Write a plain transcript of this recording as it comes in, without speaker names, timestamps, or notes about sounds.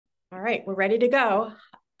All right, we're ready to go.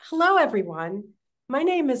 Hello, everyone. My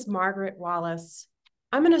name is Margaret Wallace.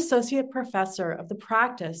 I'm an associate professor of the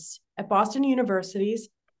practice at Boston University's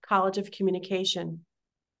College of Communication.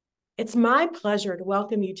 It's my pleasure to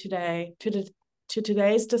welcome you today to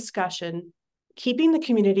today's discussion, Keeping the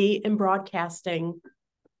Community in Broadcasting.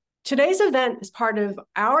 Today's event is part of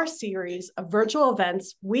our series of virtual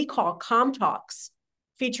events we call COMtalks,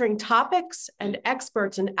 featuring topics and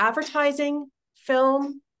experts in advertising,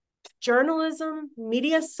 film, journalism,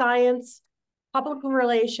 media science, public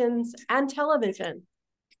relations, and television.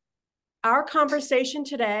 Our conversation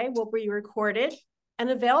today will be recorded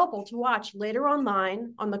and available to watch later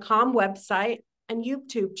online on the COM website and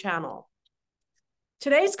YouTube channel.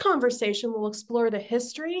 Today's conversation will explore the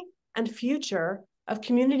history and future of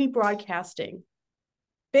community broadcasting.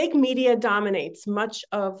 Big media dominates much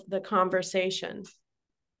of the conversation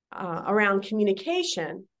around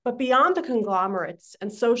communication, but beyond the conglomerates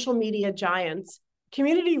and social media giants,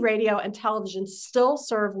 community radio and television still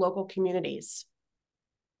serve local communities.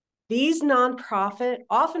 These nonprofit,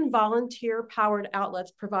 often volunteer-powered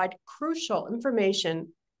outlets provide crucial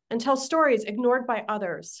information and tell stories ignored by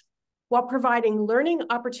others, while providing learning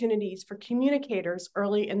opportunities for communicators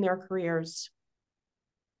early in their careers.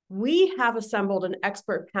 We have assembled an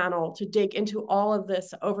expert panel to dig into all of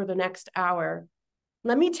this over the next hour.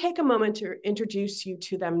 Let me take a moment to introduce you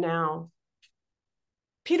to them now.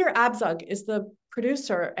 Peter Abzug is the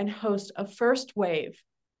producer and host of First Wave,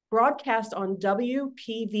 broadcast on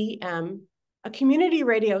WPVM, a community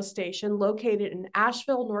radio station located in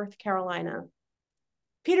Asheville, North Carolina.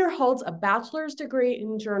 Peter holds a bachelor's degree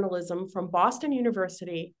in journalism from Boston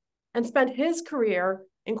University and spent his career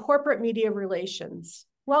in corporate media relations.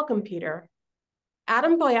 Welcome, Peter.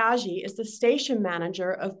 Adam Boyajy is the station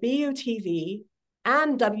manager of BUTV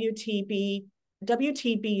and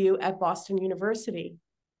WTBU at Boston University.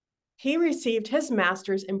 He received his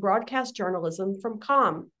master's in broadcast journalism from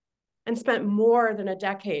COM and spent more than a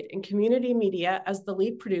decade in community media as the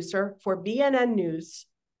lead producer for BNN News,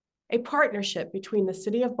 a partnership between the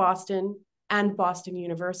City of Boston and Boston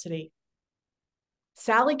University.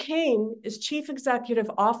 Sally Kane is Chief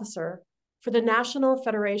Executive Officer for the National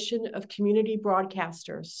Federation of Community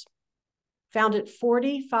Broadcasters. Founded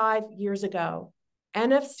 45 years ago,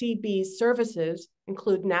 NFCB's services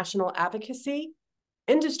include national advocacy,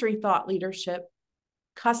 industry thought leadership,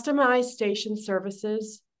 customized station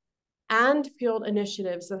services, and field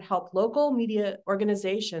initiatives that help local media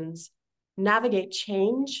organizations navigate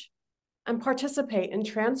change and participate in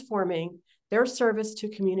transforming their service to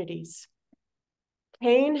communities.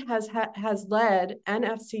 Kane has led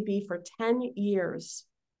NFCB for 10 years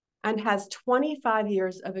and has 25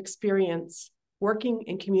 years of experience working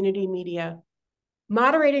in community media.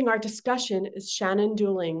 Moderating our discussion is Shannon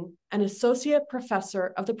Dooling, an associate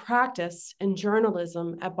professor of the practice in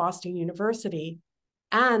journalism at Boston University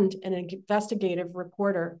and an investigative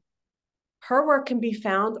reporter. Her work can be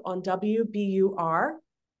found on WBUR,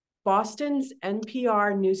 Boston's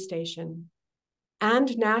NPR news station,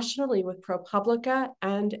 and nationally with ProPublica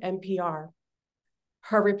and NPR.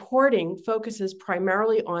 Her reporting focuses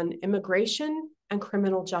primarily on immigration and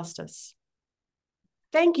criminal justice.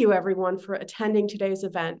 Thank you, everyone, for attending today's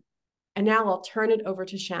event. And now I'll turn it over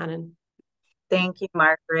to Shannon. Thank you,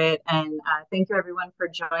 Margaret, and thank you, everyone, for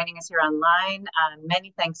joining us here online.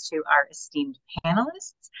 Many thanks to our esteemed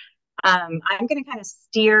panelists. I'm going to kind of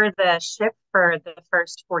steer the ship for the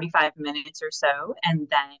first 45 minutes or so, and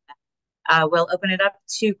then we'll open it up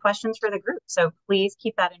to questions for the group. So please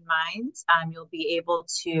keep that in mind. You'll be able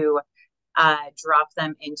to drop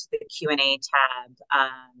them into the Q&A tab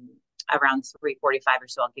around 3:45 or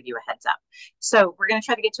so. I'll give you a heads up. So we're going to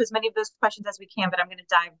try to get to as many of those questions as we can, but I'm going to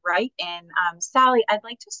dive right in. Sally, I'd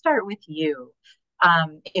like to start with you,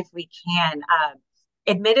 if we can.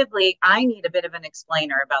 Admittedly, I need a bit of an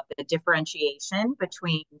explainer about the differentiation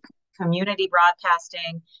between community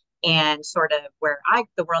broadcasting and sort of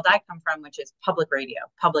the world I come from, which is public radio,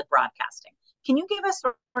 public broadcasting. Can you give us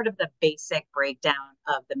sort of the basic breakdown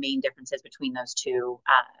of the main differences between those two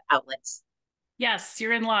outlets? Yes,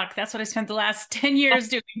 you're in luck. That's what I spent the last 10 years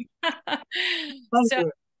doing. So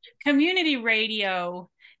community radio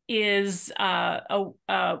is a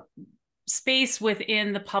space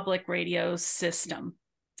within the public radio system.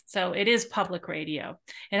 So it is public radio.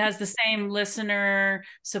 It has the same listener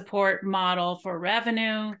support model for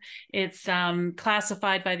revenue. It's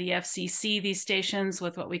classified by the FCC, these stations,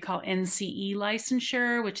 with what we call NCE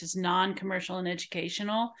licensure, which is non-commercial and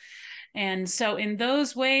educational. And so in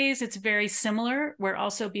those ways, it's very similar. We're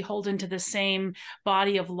also beholden to the same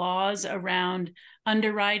body of laws around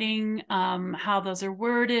underwriting, how those are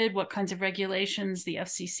worded, what kinds of regulations the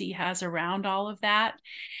FCC has around all of that.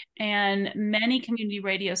 And many community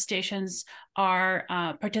radio stations are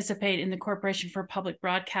participate in the Corporation for Public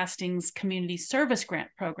Broadcasting's Community Service Grant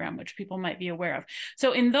Program, which people might be aware of.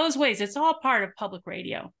 So in those ways, it's all part of public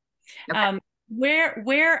radio. Okay.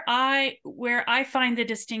 Where I find the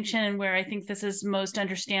distinction, and where I think this is most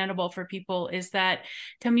understandable for people, is that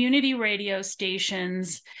community radio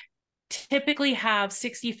stations typically have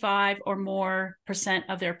 65 or more %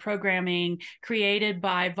 of their programming created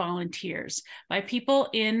by volunteers, by people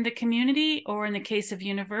in the community, or in the case of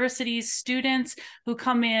universities, students who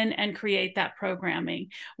come in and create that programming.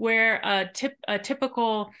 Where a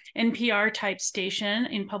typical NPR type station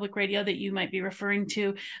in public radio that you might be referring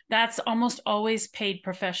to, that's almost always paid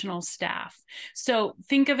professional staff. So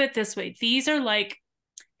think of it this way. These are like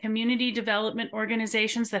community development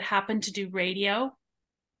organizations that happen to do radio,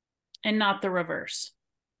 and not the reverse.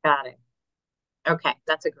 Got it. Okay,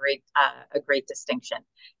 that's a great distinction.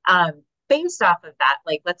 Based off of that,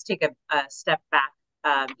 like, let's take a step back,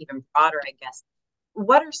 even broader, I guess.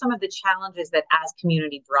 What are some of the challenges that, as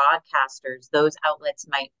community broadcasters, those outlets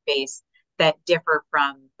might face that differ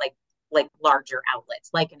from like larger outlets,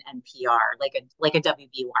 like an NPR, like a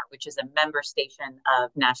WBUR, which is a member station of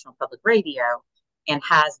National Public Radio and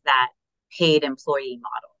has that paid employee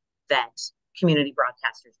model that community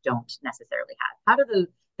broadcasters don't necessarily have? How do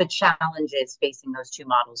the challenges facing those two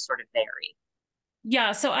models sort of vary?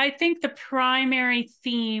 Yeah, so I think the primary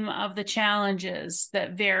theme of the challenges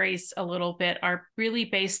that varies a little bit are really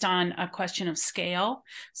based on a question of scale.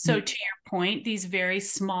 So to your point, these very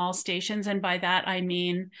small stations, and by that I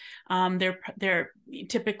mean they're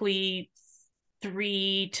typically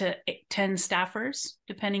 3 to 10 staffers,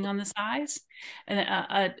 depending on the size.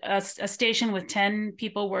 And a station with 10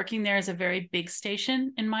 people working there is a very big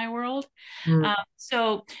station in my world.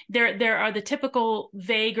 So there are the typical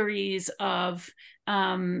vagaries of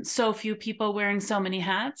so few people wearing so many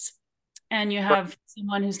hats. And you have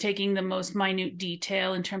someone who's taking the most minute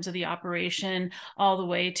detail in terms of the operation, all the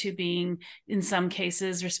way to being, in some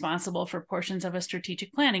cases, responsible for portions of a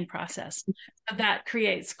strategic planning process. So that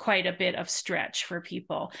creates quite a bit of stretch for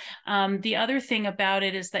people. The other thing about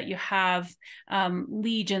it is that you have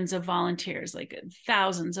legions of volunteers, like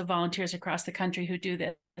thousands of volunteers across the country who do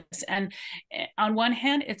this. And on one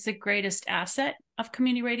hand, it's the greatest asset of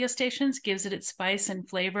community radio stations, gives it its spice and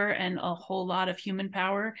flavor and a whole lot of human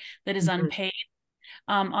power that is unpaid.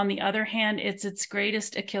 On the other hand, it's its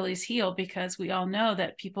greatest Achilles heel, because we all know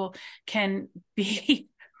that people can be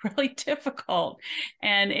really difficult,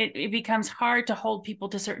 and it becomes hard to hold people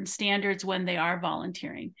to certain standards when they are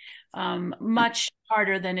volunteering. Much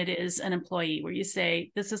harder than it is an employee, where you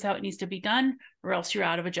say, this is how it needs to be done, or else you're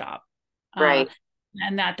out of a job. Right.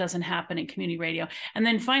 And that doesn't happen in community radio. And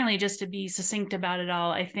then finally, just to be succinct about it all,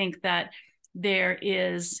 I think that there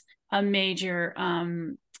is a major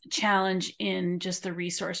challenge in just the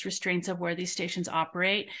resource restraints of where these stations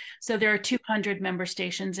operate. So there are 200 member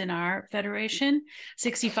stations in our federation.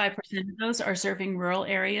 65% of those are serving rural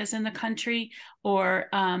areas in the country, or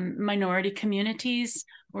minority communities,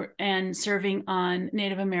 and serving on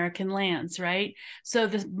Native American lands, right? So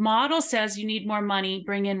the model says you need more money,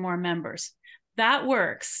 bring in more members. That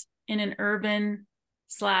works in an urban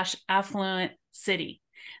 / affluent city.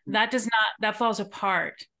 That falls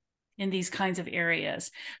apart in these kinds of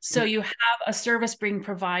areas. So you have a service being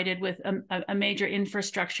provided with a major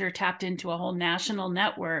infrastructure tapped into a whole national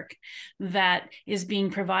network that is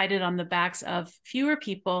being provided on the backs of fewer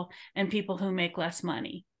people and people who make less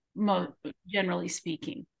money, generally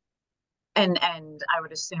speaking. And I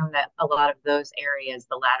would assume that a lot of those areas,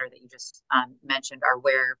 the latter that you just mentioned, are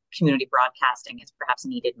where community broadcasting is perhaps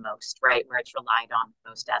needed most, right? Where it's relied on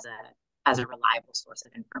most as a reliable source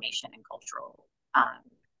of information and cultural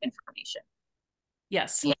information.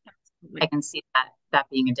 Yes. Yeah, I can see that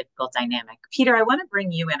being a difficult dynamic. Peter, I want to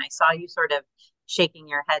bring you in. I saw you sort of shaking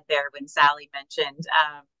your head there when Sally mentioned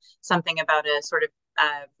something about a sort of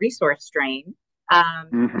resource strain.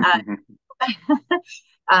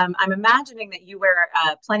 I'm imagining that you wear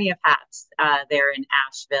plenty of hats there in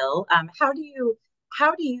Asheville. How do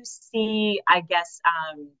you see, I guess,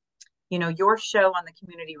 your show on the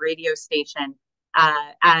community radio station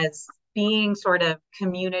as being sort of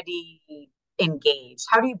community engaged?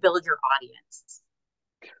 How do you build your audience?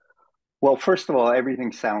 Well, first of all,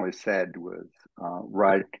 everything Sally said was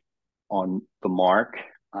right on the mark.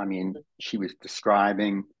 I mean, she was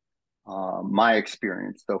describing my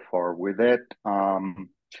experience so far with it.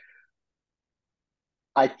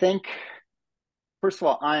 I think, first of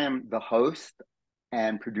all, I am the host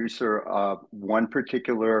and producer of one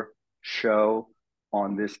particular show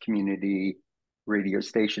on this community radio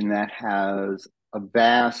station that has a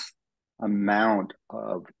vast amount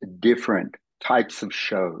of different types of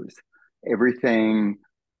shows. Everything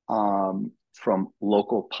from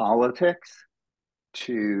local politics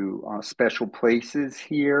to special places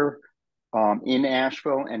here in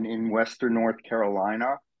Asheville and in Western North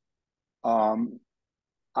Carolina.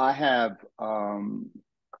 I have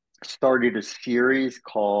started a series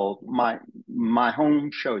called my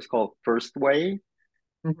home show is called First Wave.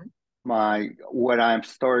 Mm-hmm. What I'm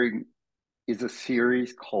starting is a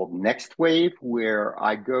series called Next Wave, where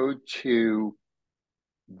I go to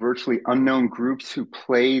virtually unknown groups who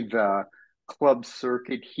play the club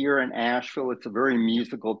circuit here in Asheville. It's a very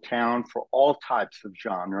musical town for all types of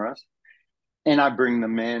genres. And I bring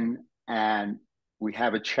them in and we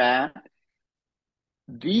have a chat.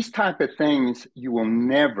 These type of things you will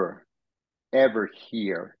never, ever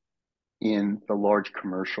hear in the large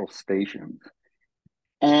commercial stations.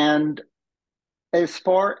 And as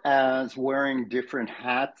far as wearing different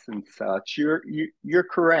hats and such, you're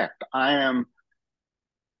correct. I am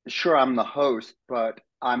sure I'm the host, but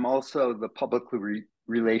I'm also the public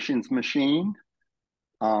relations machine.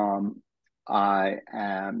 I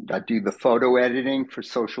do the photo editing for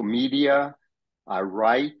social media. I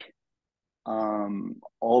write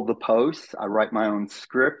all the posts. I write my own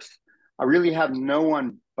scripts. I really have no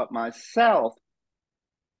one but myself.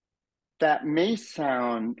 That may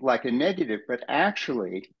sound like a negative, but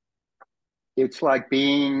actually it's like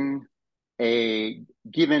being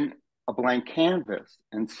given a blank canvas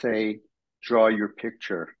and say, draw your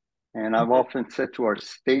picture. And I've often said to our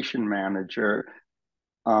station manager,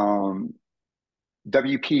 WPVM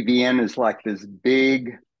is like this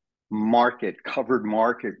big covered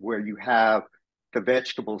market where you have the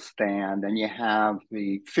vegetable stand and you have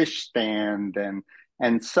the fish stand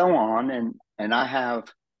and so on. And I have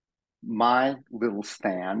my little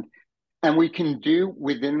stand, and we can do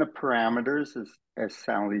within the parameters, as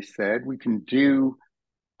Sally said, we can do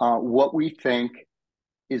what we think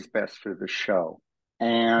is best for the show.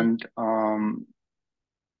 And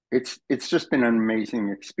it's just been an amazing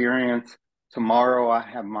experience. Tomorrow I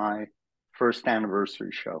have my first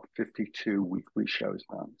anniversary show, 52 weekly shows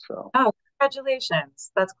done. So congratulations.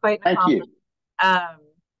 That's quite an accomplishment. Thank you.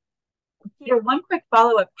 Peter, one quick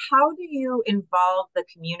follow-up. How do you involve the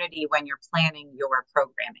community when you're planning your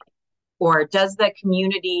programming? Or does the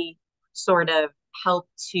community sort of help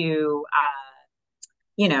to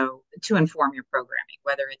inform your programming,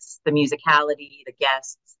 whether it's the musicality, the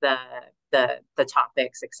guests, the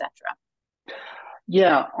topics, etc.?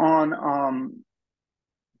 Yeah, on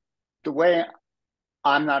the way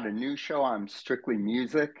I'm not a news show, I'm strictly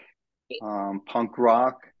music, punk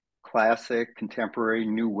rock, classic, contemporary,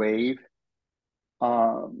 new wave.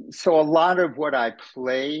 So a lot of what I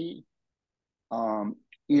play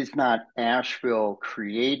is not Asheville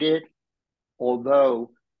created,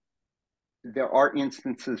 although there are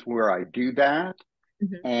instances where I do that.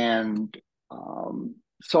 Mm-hmm. And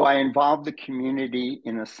so I involve the community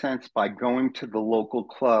in a sense by going to the local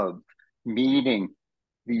clubs, meeting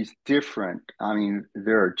these different,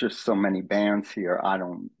 there are just so many bands here,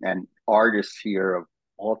 and artists here of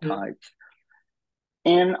all types.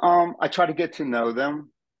 And I try to get to know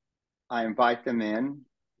them. I invite them in.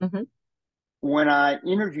 Mm-hmm. When I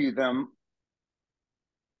interview them,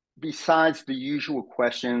 besides the usual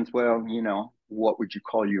questions, well, what would you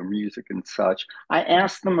call your music and such, I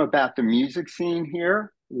ask them about the music scene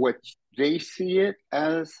here, what they see it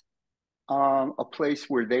as a place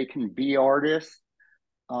where they can be artists.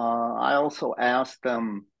 I also ask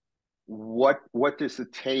them, what does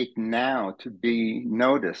it take now to be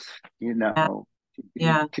noticed, to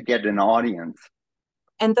get an audience?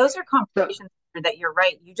 And those are conversations that you're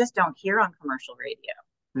right, you just don't hear on commercial radio,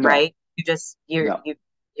 right?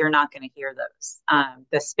 You're not going to hear those.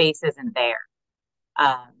 The space isn't there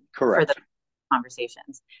for the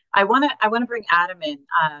conversations. I want to bring Adam in,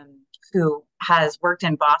 who has worked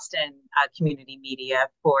in Boston community media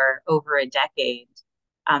for over a decade.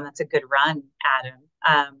 That's a good run, Adam.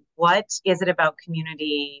 What is it about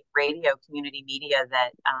community radio, community media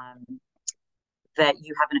that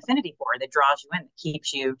you have an affinity for, that draws you in, that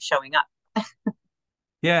keeps you showing up?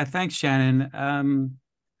 Yeah, thanks, Shannon.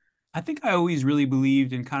 I think I always really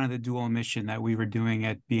believed in kind of the dual mission that we were doing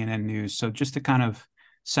at BNN News. So just to kind of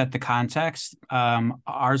set the context,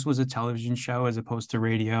 ours was a television show as opposed to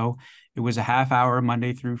radio. It was a half hour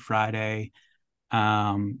Monday through Friday.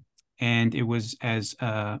 And it was, as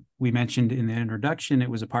we mentioned in the introduction, it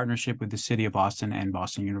was a partnership with the city of Boston and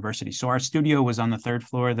Boston University. So our studio was on the third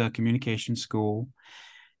floor of the communication school.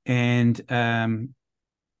 And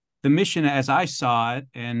the mission, as I saw it,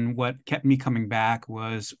 and what kept me coming back,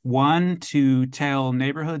 was one, to tell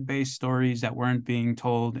neighborhood-based stories that weren't being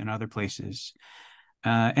told in other places,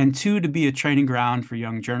 and two, to be a training ground for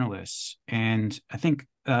young journalists. And I think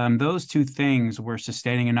those two things were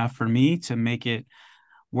sustaining enough for me to make it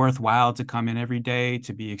worthwhile to come in every day,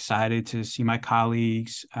 to be excited to see my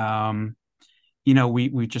colleagues.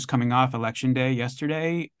 We just coming off election day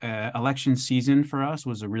yesterday. Election season for us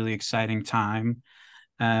was a really exciting time.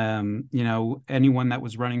 Anyone that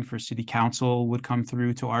was running for city council would come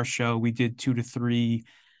through to our show. We did 2 to 3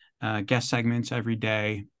 guest segments every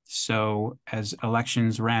day. So as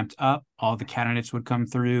elections ramped up, all the candidates would come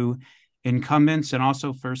through, incumbents and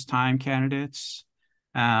also first-time candidates.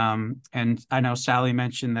 And I know Sally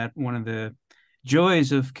mentioned that one of the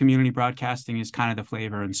joys of community broadcasting is kind of the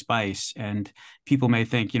flavor and spice. And people may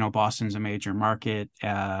think, Boston's a major market,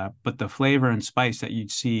 but the flavor and spice that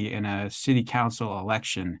you'd see in a city council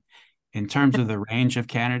election in terms of the range of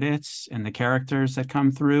candidates and the characters that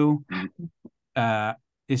come through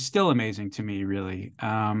is still amazing to me, really.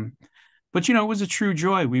 But, it was a true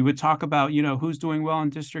joy. We would talk about, who's doing well in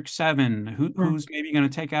District 7, who's maybe going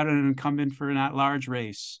to take out an incumbent for an at-large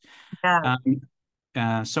race.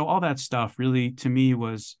 Yeah. So all that stuff really, to me,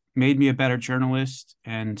 made me a better journalist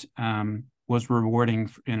and was rewarding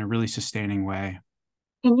in a really sustaining way.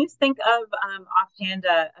 Can you think of offhand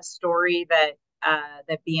a story that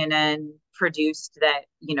BNN produced that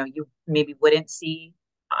you maybe wouldn't see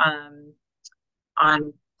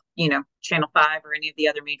on Channel 5 or any of the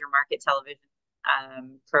other major market television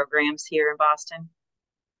programs here in Boston?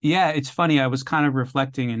 Yeah, it's funny. I was kind of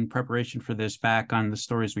reflecting in preparation for this back on the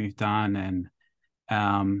stories we've done, and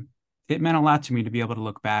it meant a lot to me to be able to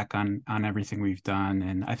look back on everything we've done.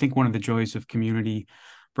 And I think one of the joys of community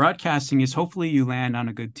broadcasting is hopefully you land on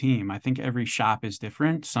a good team. I think every shop is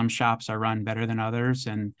different. Some shops are run better than others.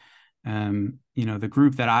 And, the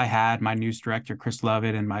group that I had, my news director, Chris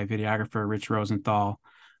Lovett, and my videographer, Rich Rosenthal,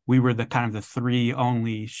 we were the kind of the three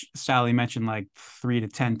only. Sally mentioned like 3 to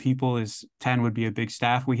 10 people, 10 would be a big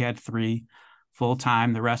staff. We had 3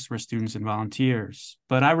 full-time. The rest were students and volunteers.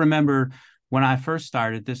 But I remember when I first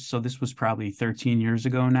started this, so this was probably 13 years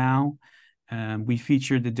ago now, we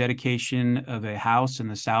featured the dedication of a house in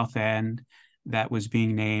the South End that was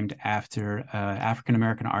being named after an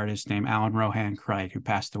African-American artist named Alan Rohan Cricht, who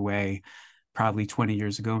passed away probably 20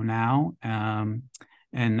 years ago now.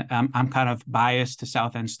 And I'm kind of biased to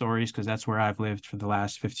South End stories because that's where I've lived for the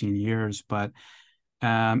last 15 years. But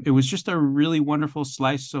it was just a really wonderful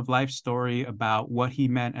slice of life story about what he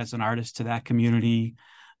meant as an artist to that community.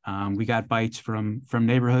 We got bites from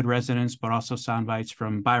neighborhood residents, but also sound bites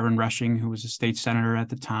from Byron Rushing, who was a state senator at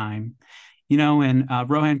the time. And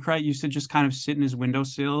Rohan Cricht used to just kind of sit in his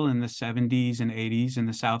windowsill in the 70s and 80s in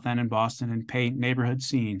the South End in Boston and paint neighborhood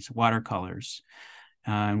scenes, watercolors.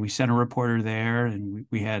 And we sent a reporter there, and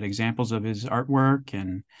we had examples of his artwork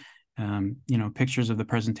and, pictures of the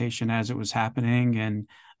presentation as it was happening. And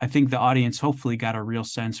I think the audience hopefully got a real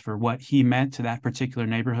sense for what he meant to that particular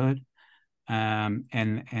neighborhood. So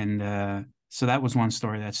that was one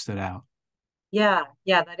story that stood out. Yeah,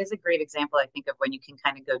 that is a great example, I think, of when you can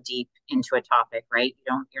kind of go deep into a topic, right?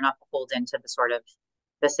 You're not beholden to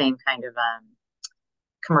the same kind of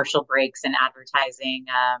commercial breaks and advertising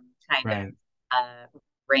kind of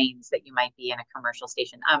reins that you might be in a commercial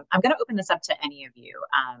station. I'm going to open this up to any of you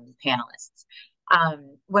panelists.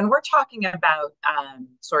 When we're talking about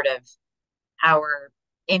sort of our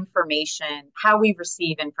information, how we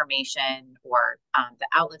receive information, or the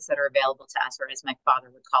outlets that are available to us, or as my father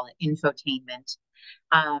would call it, infotainment,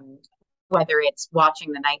 whether it's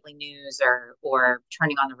watching the nightly news or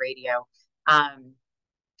turning on the radio,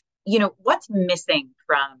 what's missing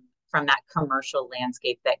from that commercial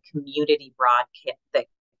landscape that community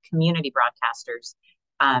broadcasters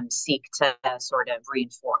seek to sort of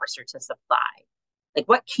reinforce or to supply? Like,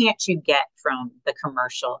 what can't you get from the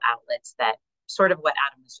commercial outlets, that sort of what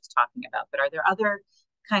Adam was just talking about? But are there other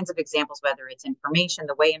kinds of examples, whether it's information,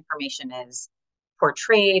 the way information is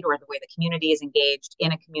portrayed, or the way the community is engaged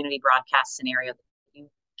in a community broadcast scenario, that you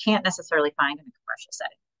can't necessarily find in a commercial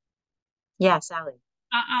setting? Yeah, Sally.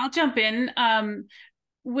 I'll jump in.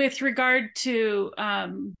 With regard to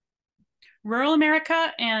rural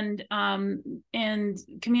America and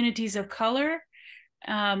communities of color,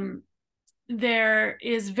 there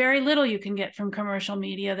is very little you can get from commercial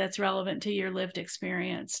media that's relevant to your lived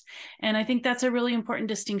experience. And I think that's a really important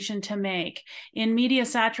distinction to make. In media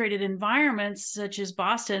saturated environments such as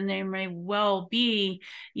Boston, there may well be,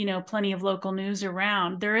 plenty of local news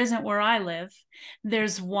around. There isn't where I live.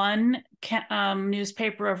 There's one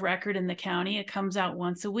newspaper of record in the county. It comes out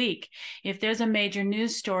once a week. If there's a major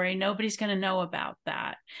news story, nobody's going to know about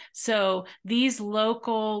that. So these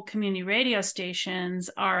local community radio stations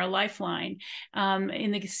are a lifeline.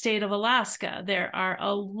 In the state of Alaska, there are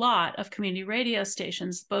a lot of community radio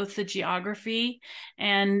stations. Both the geography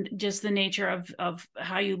and just the nature of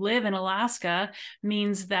how you live in Alaska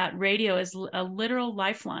means that radio is a literal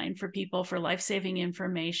lifeline for people for life-saving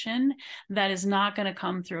information that is not going to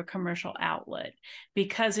come through a commercial outlet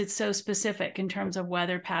because it's so specific in terms of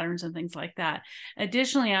weather patterns and things like that.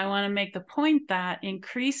 Additionally, I want to make the point that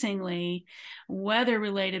increasingly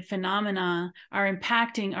weather-related phenomena are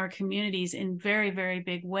impacting our communities in very, very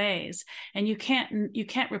big ways. And you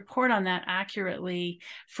can't report on that accurately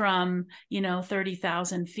from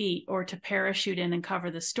 30,000 feet or to parachute in and cover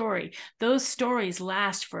the story. Those stories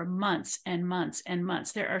last for months and months and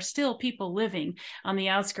months. There are still people living on the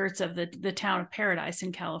outskirts of the town of Paradise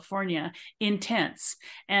in California in tents.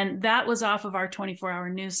 And that was off of our 24-hour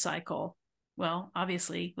news cycle. Well,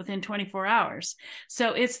 obviously within 24 hours.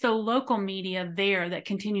 So it's the local media there that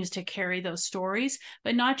continues to carry those stories,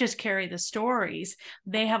 but not just carry the stories.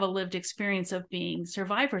 They have a lived experience of being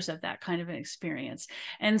survivors of that kind of an experience.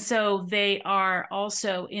 And so they are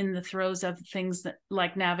also in the throes of things that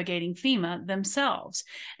like navigating FEMA themselves.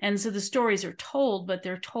 And so the stories are told, but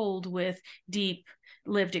they're told with deep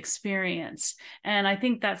lived experience. And I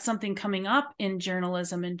think that's something coming up in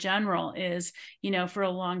journalism in general is, for a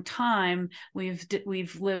long time, we've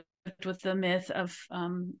lived with the myth of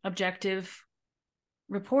objective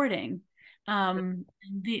reporting.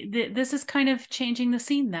 This is kind of changing the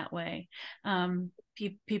scene that way.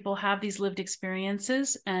 People have these lived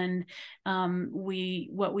experiences, and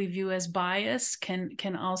what we view as bias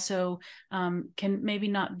can also can maybe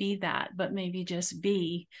not be that, but maybe just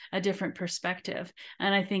be a different perspective.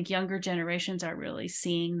 And I think younger generations are really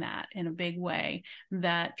seeing that in a big way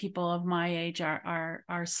that people of my age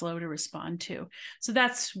are slow to respond to. So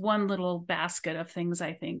that's one little basket of things,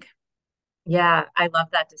 I think. Yeah, I love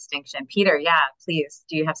that distinction. Peter, yeah, please,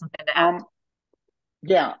 do you have something to add?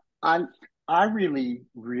 Yeah, I really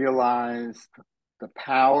realized the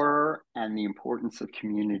power and the importance of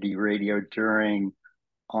community radio during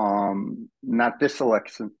not this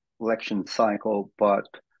election cycle, but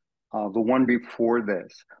the one before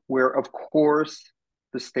this, where of course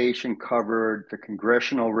the station covered the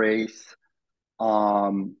congressional race,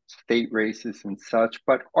 state races and such,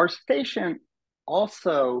 but our station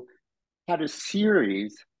also had a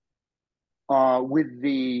series with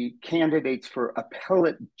the candidates for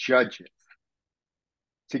appellate judges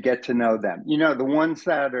to get to know them. The ones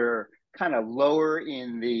that are kind of lower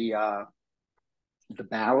in the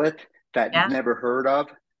ballot that you've never heard of.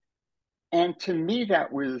 And to me,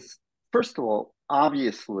 that was, first of all,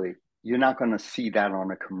 obviously, you're not going to see that on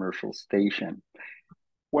a commercial station.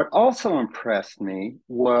 What also impressed me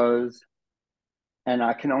was, and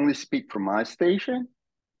I can only speak for my station,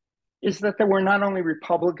 is that there were not only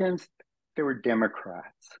Republicans, there were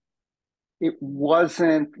Democrats. It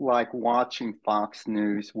wasn't like watching Fox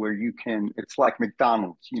News where it's like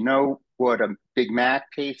McDonald's. You know what a Big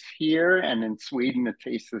Mac tastes here, and in Sweden it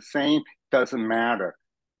tastes the same. Doesn't matter.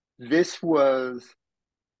 This was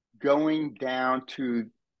going down to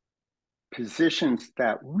positions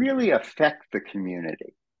that really affect the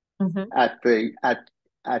community at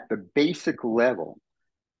the basic level.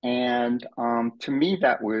 And to me,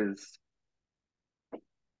 that was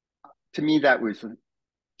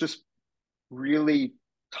just really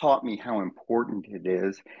taught me how important it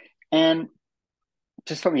is. And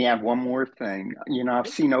just let me add one more thing. I've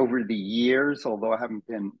seen over the years, although I haven't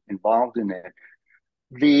been involved in it,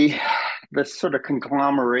 the sort of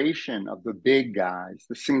conglomeration of the big guys,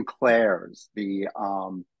 the Sinclairs, the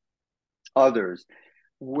others,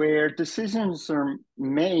 where decisions are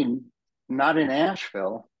made not in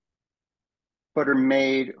Asheville, but are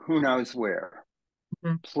made who knows where.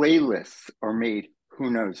 Playlists are made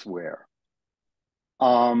who knows where.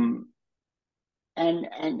 And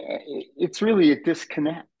it's really a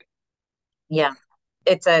disconnect. Yeah,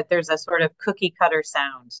 there's a sort of cookie cutter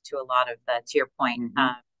sound to a lot of to your point,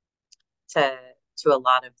 to a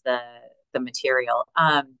lot of the material.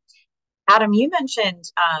 Adam, you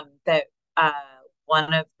mentioned that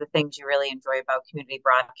one of the things you really enjoy about community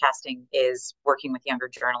broadcasting is working with younger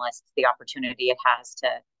journalists, the opportunity it has to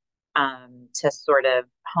to sort of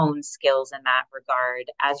hone skills in that regard.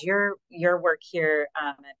 As your work here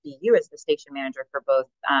at BU as the station manager for both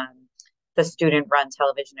the student-run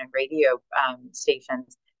television and radio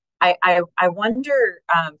stations, I wonder,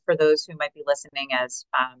 for those who might be listening as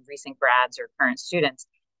recent grads or current students,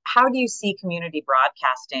 how do you see community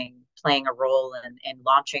broadcasting playing a role in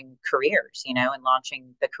launching careers, and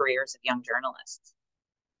launching the careers of young journalists?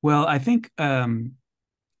 Well, I think, and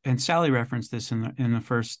Sally referenced this in the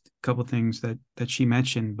first couple of things that she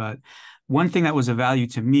mentioned, but one thing that was of value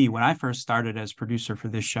to me when I first started as producer for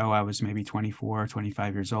this show, I was maybe 24,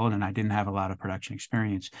 25 years old, and I didn't have a lot of production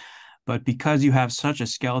experience. But because you have such a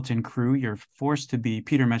skeleton crew, you're forced to be,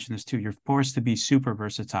 Peter mentioned this too, you're forced to be super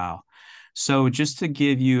versatile. So just to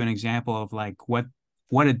give you an example of like what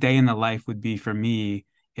a day in the life would be for me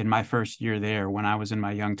in my first year there when I was in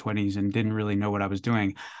my young 20s and didn't really know what I was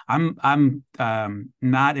doing. I'm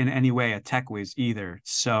not in any way a tech whiz either.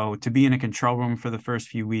 So to be in a control room for the first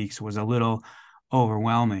few weeks was a little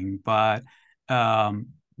overwhelming, but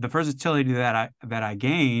the versatility that I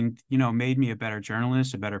gained, made me a better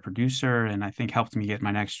journalist, a better producer, and I think helped me get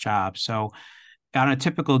my next job. So on a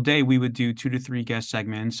typical day, we would do 2 to 3 guest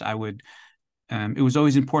segments. It was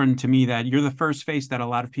always important to me that you're the first face that a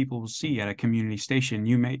lot of people will see at a community station.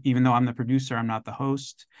 Even though I'm the producer, I'm not the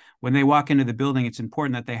host. When they walk into the building, it's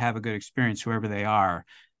important that they have a good experience, whoever they are,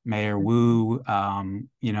 Mayor Wu, an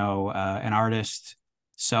artist.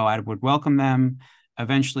 So I would welcome them,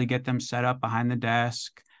 eventually get them set up behind the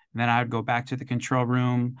desk. Then I would go back to the control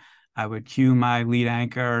room. I would cue my lead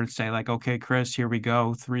anchor and say like, okay, Chris, here we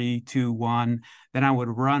go. 3, 2, 1. Then I would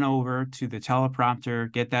run over to the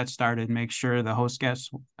teleprompter, get that started, make sure the host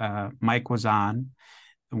guest mic was on.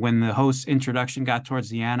 When the host's introduction got towards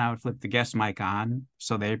the end, I would flip the guest mic on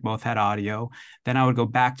so they both had audio. Then I would go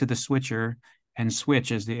back to the switcher and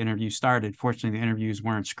switch as the interview started. Fortunately, the interviews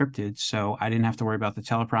weren't scripted, so I didn't have to worry about the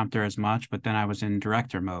teleprompter as much, but then I was in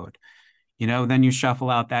director mode. Then you shuffle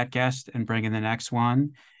out that guest and bring in the next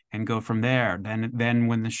one and go from there. Then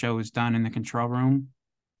when the show is done in the control room,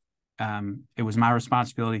 it was my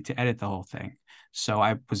responsibility to edit the whole thing. So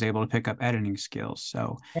I was able to pick up editing skills.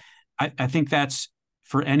 So I think that's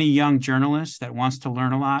for any young journalist that wants to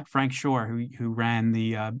learn a lot. Frank Shore, who ran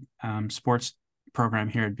the sports program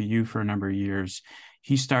here at BU for a number of years,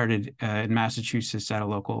 he started in Massachusetts at a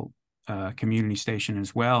local community station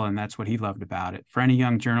as well. And that's what he loved about it. For any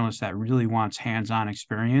young journalist that really wants hands-on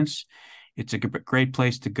experience, it's a great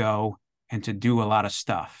place to go and to do a lot of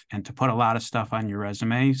stuff and to put a lot of stuff on your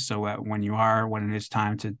resume. So when it is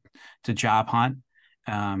time to job hunt,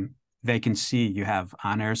 they can see you have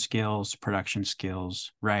on-air skills, production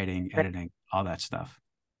skills, writing, editing, all that stuff.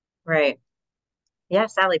 Right. Yeah,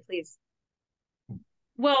 Sally, please.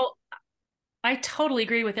 Well, I totally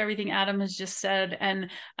agree with everything Adam has just said. And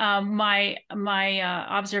my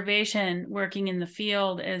observation working in the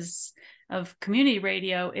field of community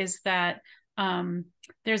radio is that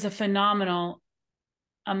there's a phenomenal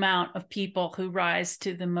amount of people who rise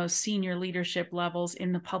to the most senior leadership levels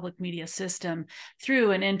in the public media system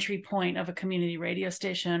through an entry point of a community radio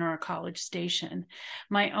station or a college station.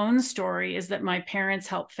 My own story is that my parents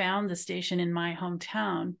helped found the station in my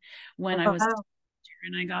hometown when I was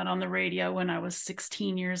and I got on the radio when I was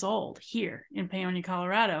 16 years old here in Paonia,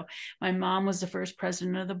 Colorado. My mom was the first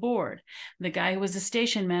president of the board. The guy who was the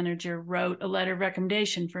station manager wrote a letter of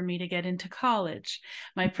recommendation for me to get into college.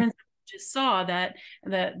 My principal just saw that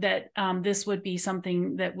this would be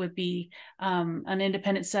something that would be an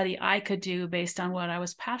independent study I could do based on what I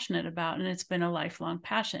was passionate about, and it's been a lifelong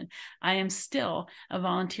passion. I am still a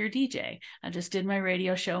volunteer DJ. I just did my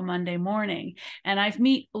radio show Monday morning, and I've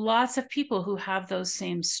met lots of people who have those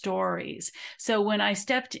same stories. So when I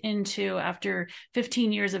stepped into, after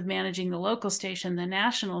 15 years of managing the local station, the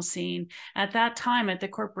national scene, at that time at the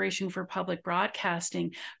Corporation for Public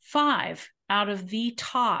Broadcasting, 5 out of the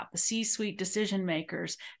top C-suite decision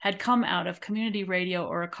makers had come out of community radio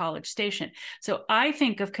or a college station. So I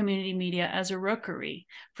think of community media as a rookery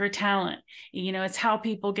for talent. It's how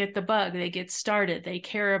people get the bug, they get started, they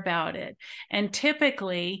care about it. And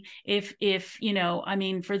typically, if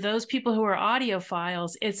for those people who are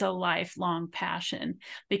audiophiles, it's a lifelong passion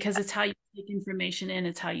because it's how you take information in,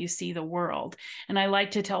 it's how you see the world. And I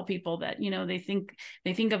like to tell people that, they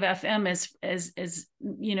think of FM as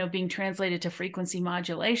being translated to frequency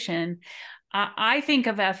modulation. I think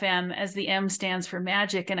of FM as the M stands for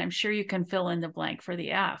magic, and I'm sure you can fill in the blank for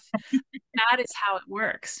the F. That is how it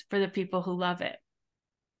works for the people who love it.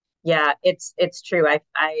 Yeah, it's true. I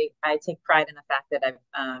take pride in the fact that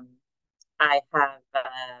I have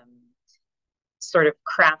sort of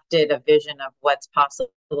crafted a vision of what's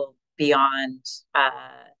possible beyond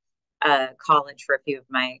college for a few of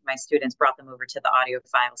my students, brought them over to the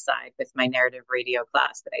audiophile side with my narrative radio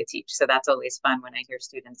class that I teach. So that's always fun when I hear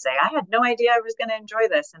students say, I had no idea I was going to enjoy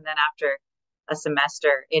this. And then after a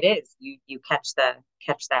semester, it is, you catch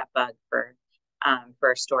that bug for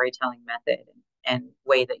a storytelling method and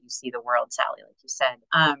way that you see the world, Sally, like you said.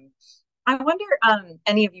 I wonder,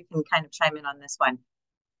 any of you can kind of chime in on this one.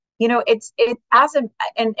 You know,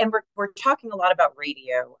 and we're talking a lot about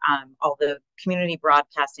radio, all the community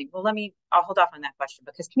broadcasting. Well, I'll hold off on that question,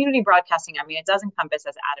 because community broadcasting, I mean, it does encompass,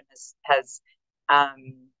 as Adam has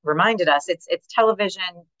reminded us, it's television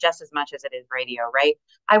just as much as it is radio, right?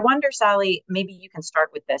 I wonder, Sally, maybe you can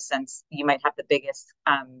start with this, since you might have the biggest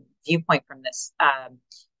viewpoint from this.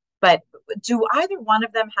 But do either one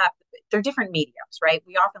of them they're different mediums, right?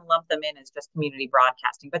 We often lump them in as just community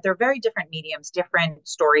broadcasting, but they're very different mediums, different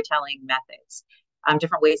storytelling methods,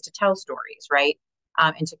 different ways to tell stories, right?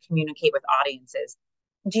 And to communicate with audiences.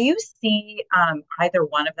 Do you see either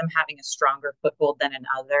one of them having a stronger foothold than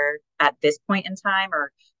another at this point in time,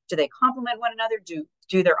 or do they complement one another?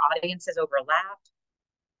 Do their audiences overlap?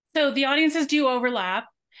 So the audiences do overlap.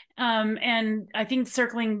 And I think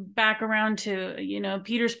circling back around to,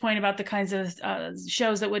 Peter's point about the kinds of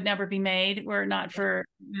shows that would never be made were not for,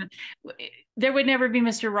 there would never be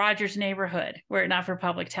Mr. Rogers' Neighborhood were it not for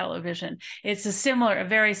public television. It's a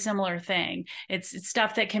very similar thing. It's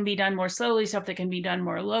stuff that can be done more slowly, stuff that can be done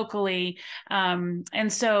more locally.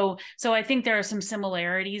 And so I think there are some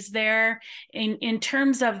similarities there in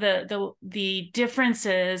terms of the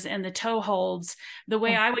differences and the toeholds. The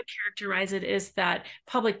way I would characterize it is that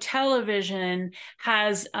public television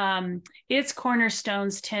has its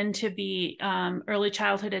cornerstones tend to be early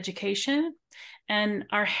childhood education and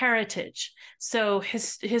our heritage. So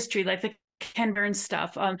history, like the Ken Burns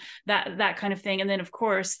stuff, that kind of thing. And then, of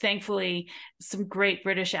course, thankfully, some great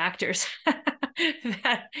British actors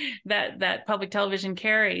that public television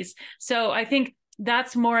carries. So I think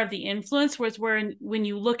that's more of the influence, whereas when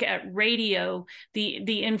you look at radio, the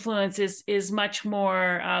influence is much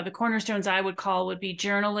more, the cornerstones I would call would be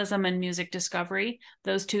journalism and music discovery,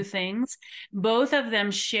 those two things. Both of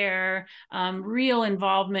them share real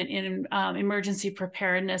involvement in emergency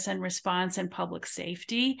preparedness and response and public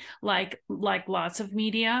safety, like lots of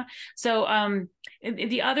media. So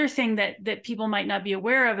the other thing that people might not be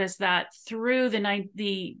aware of is that through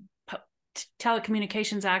the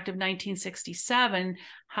Telecommunications Act of 1967,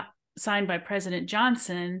 signed by President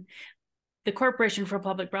Johnson, the Corporation for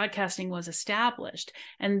Public Broadcasting was established,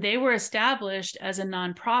 and they were established as a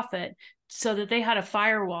nonprofit so that they had a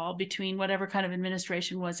firewall between whatever kind of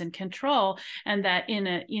administration was in control, and that in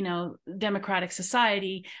a democratic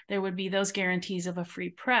society there would be those guarantees of a free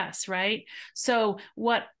press, right? So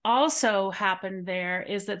what also happened there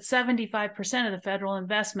is that 75% of the federal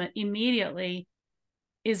investment immediately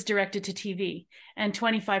is directed to TV and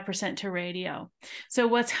 25% to radio. So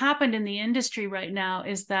what's happened in the industry right now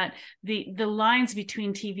is that the lines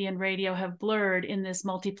between TV and radio have blurred in this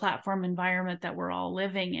multi-platform environment that we're all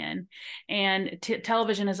living in. And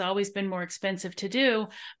television has always been more expensive to do,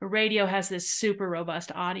 but radio has this super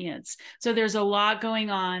robust audience. So there's a lot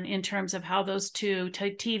going on in terms of how those two,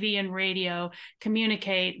 TV and radio,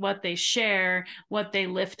 communicate, what they share, what they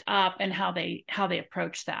lift up, and how they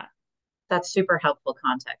approach that. That's super helpful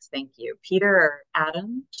context. Thank you. Peter or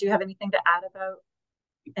Adam, do you have anything to add about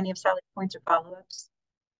any of Sally's points or follow-ups?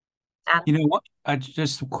 Adam? You know what?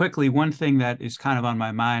 Just quickly, one thing that is kind of on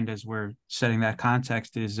my mind as we're setting that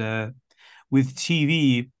context is with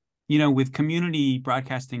TV, with community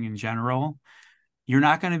broadcasting in general, you're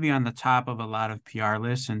not going to be on the top of a lot of PR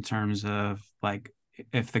lists in terms of, like,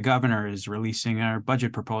 if the governor is releasing her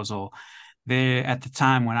budget proposal, at the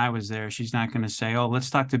time when I was there, she's not going to say, oh, let's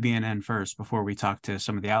talk to BNN first before we talk to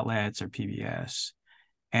some of the outlets or PBS.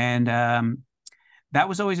 And that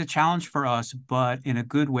was always a challenge for us, but in a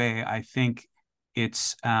good way. I think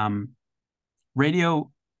it's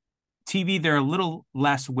radio, TV, they're a little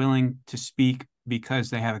less willing to speak because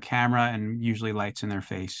they have a camera and usually lights in their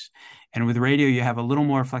face. And with radio, you have a little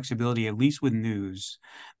more flexibility, at least with news,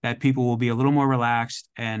 that people will be a little more relaxed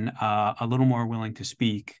and a little more willing to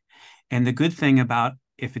speak. And the good thing about,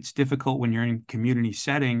 if it's difficult when you're in community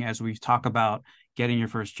setting, as we talk about getting your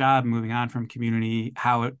first job, moving on from community,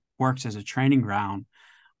 how it works as a training ground.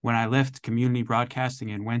 When I left community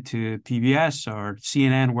broadcasting and went to PBS or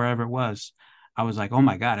CNN, wherever it was, I was like, oh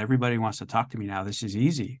my God, everybody wants to talk to me now. This is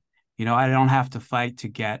easy. I don't have to fight to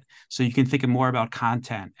get, so you can think more about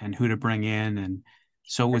content and who to bring in. And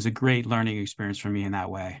so it was a great learning experience for me in that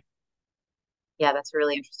way. Yeah, that's a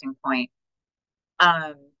really interesting point.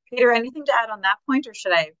 Peter, anything to add on that point, or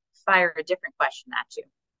should I fire a different question at you?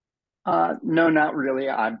 No, not really.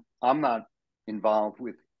 I'm I'm not involved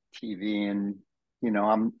with TV, and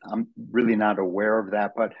I'm really not aware of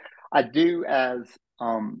that. But I do, as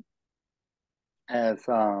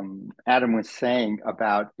Adam was saying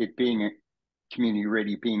about it being a community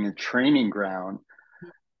radio, being a training ground.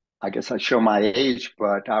 I guess I show my age,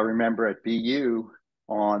 but I remember at BU,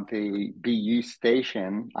 on the BU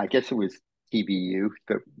station, I guess it was TBU,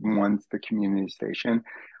 the community station.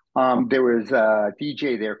 There was a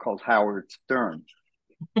DJ there called Howard Stern.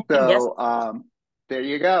 So Yes. There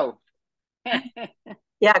you go.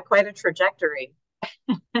 Yeah, quite a trajectory.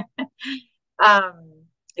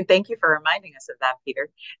 Thank you for reminding us of that, Peter.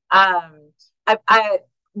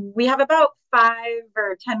 We have about 5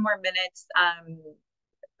 or 10 more minutes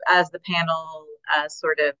as the panel as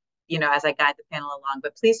I guide the panel along.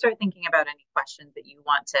 But please start thinking about any questions that you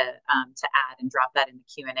want to add and drop that in the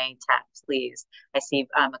Q&A tab, please. I see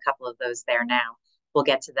a couple of those there now. We'll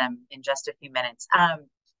get to them in just a few minutes.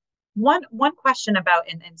 One question about,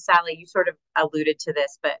 and Sally, you sort of alluded to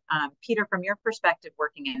this, but Peter, from your perspective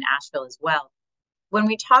working in Asheville as well, when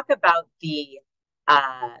we talk about the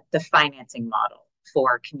financing model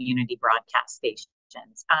for community broadcast stations,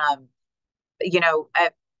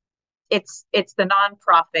 it's the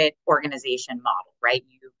nonprofit organization model, right?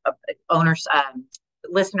 Owners,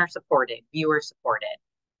 listener supported, viewer supported,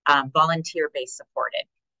 volunteer-based supported.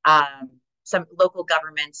 Some local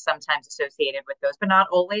governments sometimes associated with those, but not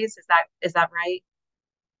always. Is that right?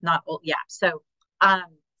 Not all. Yeah. So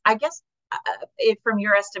I guess from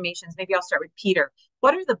your estimations, maybe I'll start with Peter.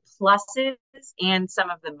 What are the pluses and some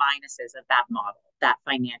of the minuses of that model, that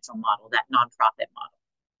financial model, that nonprofit model?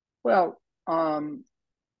 Well,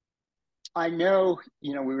 I know,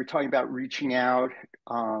 we were talking about reaching out.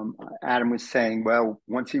 Adam was saying, well,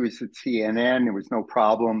 once he was at CNN, there was no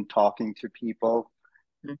problem talking to people.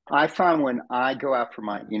 Mm-hmm. I found when I go out for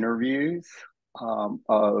my interviews from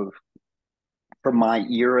my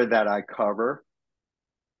era that I cover,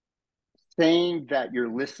 saying that your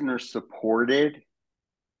listener supported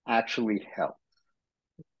actually helps,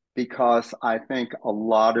 because I think a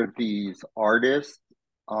lot of these artists,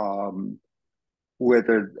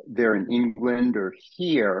 whether they're in England or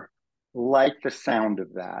here, like the sound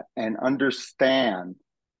of that and understand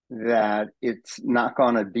that it's not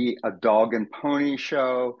going to be a dog and pony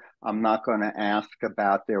show. I'm not going to ask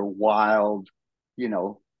about their wild,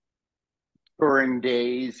 touring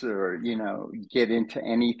days, or, get into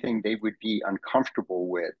anything they would be uncomfortable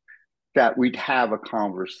with, that we'd have a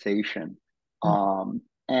conversation.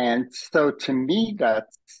 And so to me,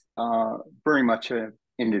 that's very much an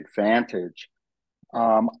advantage.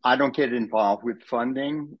 I don't get involved with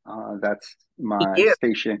funding. That's my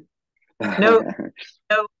station. No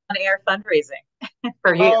on-air fundraising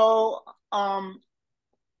for you.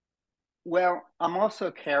 Well, I'm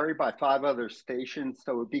also carried by 5 other stations,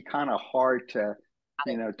 so it'd be kind of hard to,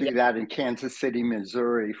 do that in Kansas City,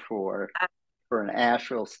 Missouri for an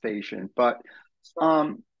Asheville station. But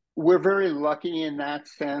we're very lucky in that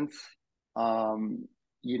sense.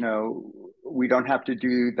 We don't have to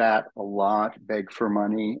do that a lot, beg for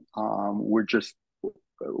money. We're just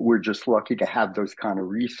lucky to have those kind of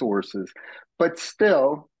resources. But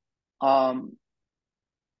still,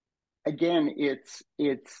 again, it's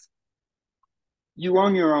you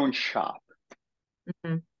own your own shop.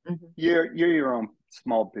 Mm-hmm. Mm-hmm. You're your own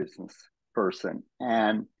small business person,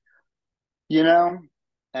 and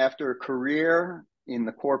after a career in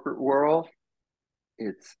the corporate world,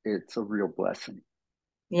 it's a real blessing.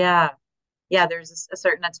 Yeah, there's a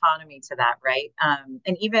certain autonomy to that, right?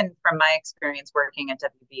 And even from my experience working at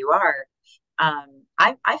WBUR,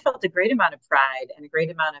 I felt a great amount of pride and a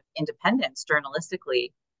great amount of independence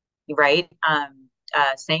journalistically, right?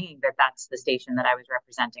 Saying that that's the station that I was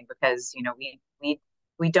representing, because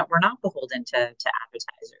we're not beholden to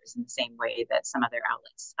advertisers in the same way that some other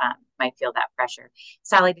outlets might feel that pressure.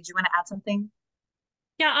 Sally, did you want to add something?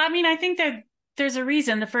 Yeah, I mean, I think that there's a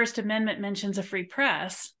reason the First Amendment mentions a free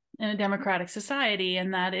press in a democratic society,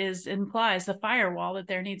 and that implies the firewall that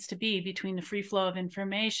there needs to be between the free flow of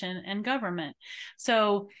information and government.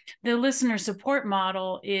 So the listener support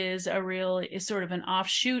model is sort of an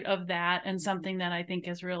offshoot of that, and something that I think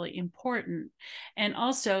is really important. And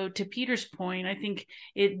also, to Peter's point, I think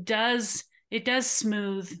it does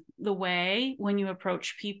smooth the way when you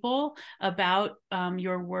approach people about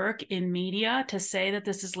your work in media, to say that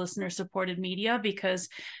this is listener-supported media, because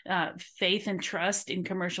faith and trust in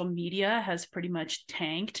commercial media has pretty much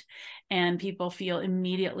tanked, and people feel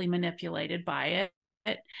immediately manipulated by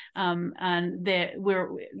it. And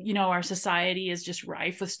our society is just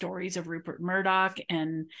rife with stories of Rupert Murdoch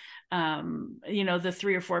and the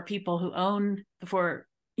 3 or 4 people who own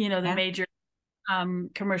the major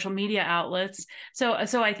commercial media outlets. So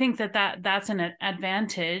I think that's an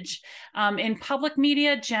advantage. In public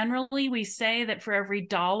media, generally, we say that for every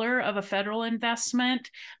dollar of a federal investment,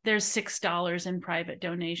 there's $6 in private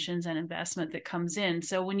donations and investment that comes in.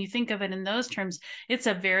 So when you think of it in those terms, it's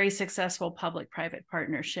a very successful public-private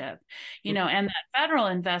partnership, and that federal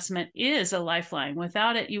investment is a lifeline.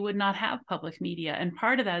 Without it, you would not have public media. And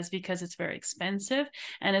part of that is because it's very expensive.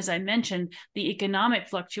 And as I mentioned, the economic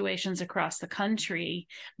fluctuations across the country,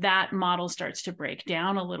 that model starts to break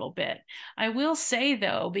down a little bit. I will say,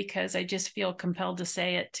 though, because I just feel compelled to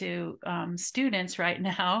say it to students right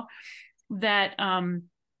now, that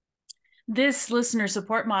this listener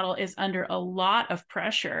support model is under a lot of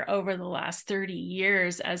pressure over the last 30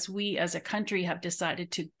 years as we as a country have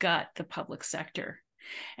decided to gut the public sector.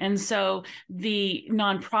 And so the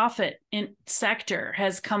nonprofit sector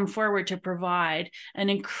has come forward to provide an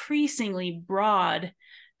increasingly broad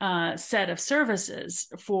set of services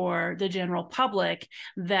for the general public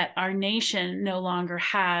that our nation no longer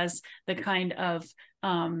has the kind of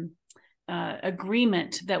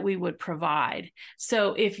agreement that we would provide.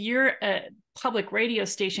 So if you're a public radio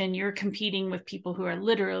station, you're competing with people who are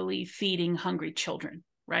literally feeding hungry children,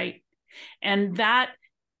 right? And that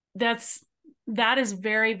is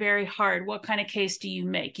very, very hard. What kind of case do you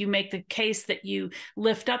make? You make the case that you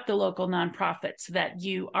lift up the local nonprofits, that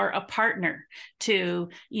you are a partner to,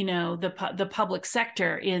 the public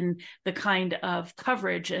sector in the kind of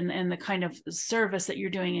coverage and the kind of service that you're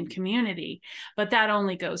doing in community. But that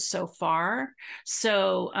only goes so far.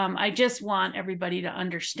 So I just want everybody to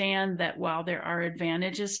understand that while there are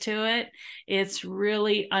advantages to it, it's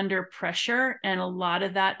really under pressure. And a lot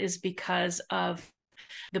of that is because of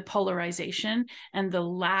the polarization and the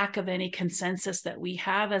lack of any consensus that we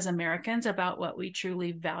have as Americans about what we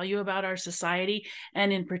truly value about our society,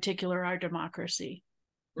 and in particular, our democracy.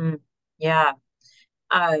 Yeah,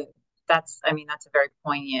 that's a very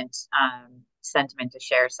poignant sentiment to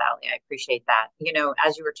share, Sally. I appreciate that.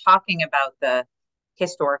 As you were talking about the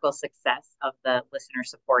historical success of the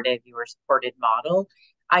listener-supported, viewer-supported model,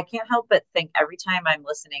 I can't help but think every time I'm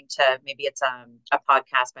listening to, maybe it's a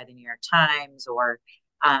podcast by the New York Times or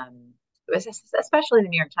especially the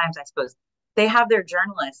New York Times, I suppose, they have their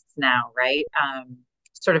journalists now, right?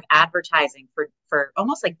 Sort of advertising for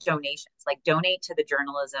almost like donations, like donate to the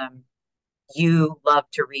journalism you love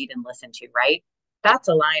to read and listen to, right? That's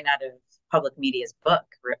a line out of public media's book,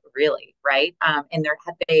 really, right? And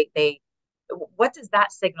they what does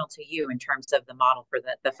that signal to you in terms of the model for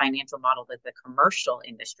the financial model that the commercial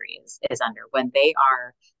industry is under, when they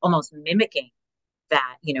are almost mimicking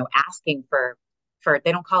that, asking for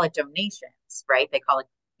they don't call it donations, right? They call it,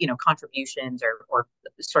 contributions or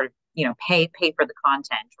sort of, pay for the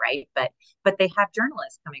content, right? But they have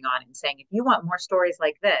journalists coming on and saying, if you want more stories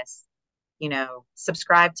like this,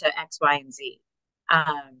 subscribe to X, Y, and Z.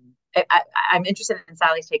 I'm interested in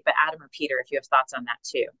Sally's take, but Adam or Peter, if you have thoughts on that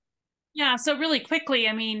too. Yeah, so really quickly,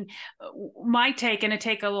 my take, and a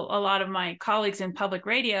take a lot of my colleagues in public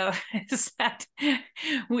radio, is that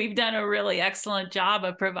we've done a really excellent job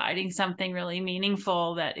of providing something really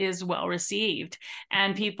meaningful that is well received,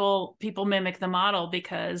 and people mimic the model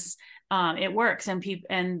because it works,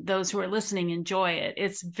 and those who are listening enjoy it.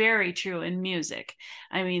 It's very true in music.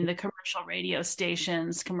 The commercial radio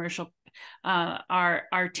stations,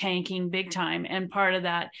 are tanking big time, and part of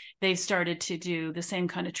that, they've started to do the same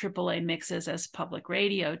kind of AAA mixes as public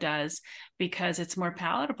radio does, because it's more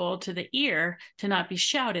palatable to the ear to not be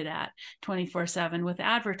shouted at 24/7 with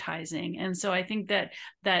advertising. And so I think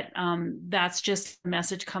that's just a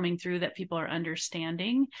message coming through that people are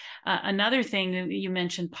understanding. Another thing, you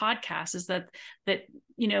mentioned podcasts, is that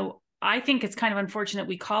I think it's kind of unfortunate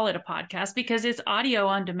we call it a podcast, because it's audio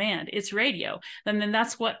on demand, it's radio, and then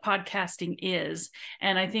that's what podcasting is.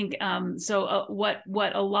 And I think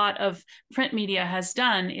what a lot of print media has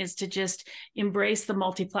done is to just embrace the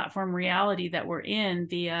multi-platform reality that we're in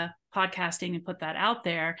via podcasting and put that out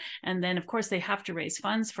there. And then, of course, they have to raise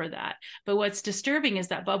funds for that. But what's disturbing is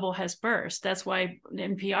that bubble has burst. That's why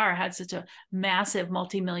NPR had such a massive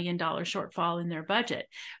multi-million-dollar shortfall in their budget,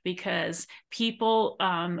 because people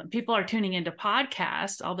are tuning into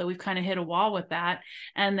podcasts, although we've kind of hit a wall with that.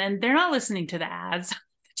 And then they're not listening to the ads, the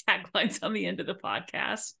taglines on the end of the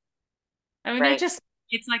podcast. Right.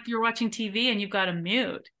 It's like you're watching TV and you've got to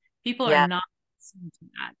mute. People are not to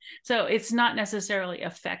that. So it's not necessarily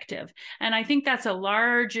effective. And I think that's a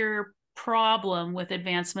larger problem with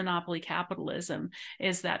advanced monopoly capitalism,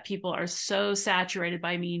 is that people are so saturated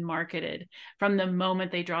by being marketed from the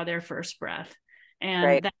moment they draw their first breath.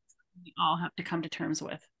 And that's what we all have to come to terms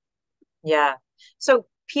with. Yeah. So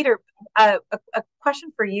Peter, a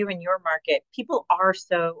question for you in your market. People are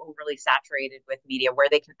so overly saturated with media where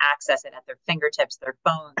they can access it at their fingertips, their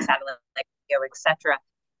phones, satellite radio, etc.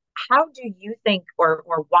 How do you think, or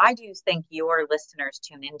why do you think your listeners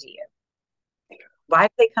tune into you? Why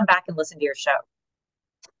do they come back and listen to your show?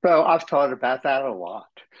 So I've thought about that a lot.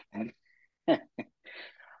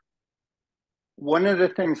 One of the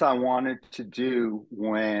things I wanted to do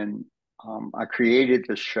when I created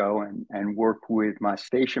the show and worked with my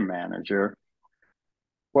station manager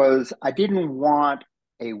was I didn't want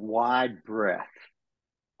a wide breadth.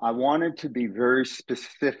 I wanted to be very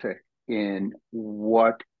specific in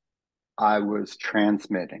what I was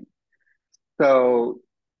transmitting. So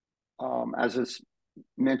as I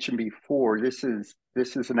mentioned before, this is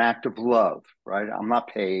an act of love, right? I'm not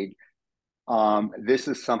paid. This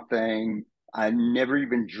is something I never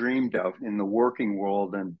even dreamed of in the working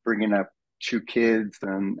world, and bringing up 2 kids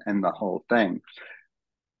and the whole thing.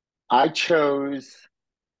 I chose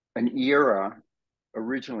an era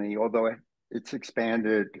originally, although it's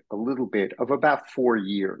expanded a little bit, of about 4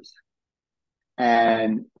 years,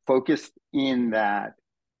 and focused in that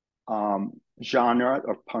genre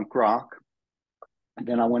of punk rock. And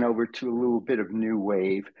then I went over to a little bit of new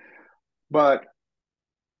wave. But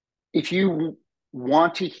if you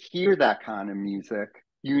want to hear that kind of music,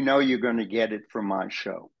 you know you're going to get it from my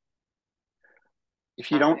show.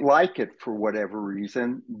 If you don't like it for whatever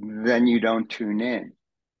reason, then you don't tune in.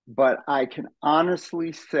 But I can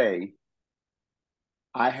honestly say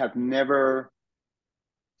I have never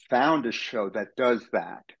found a show that does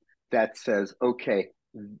that, that says, okay,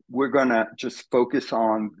 we're going to just focus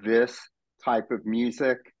on this type of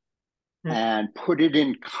music and put it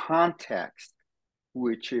in context,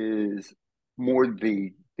 which is more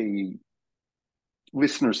the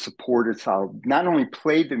listener supported style. Not only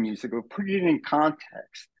play the music, but put it in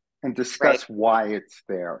context and discuss why it's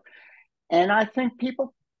there. And I think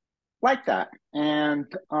people like that. And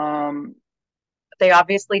they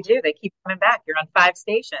obviously do. They keep coming back. You're on 5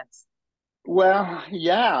 stations. Well,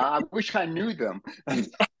 yeah, I wish I knew them. That's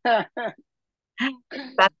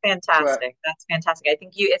fantastic. That's fantastic. I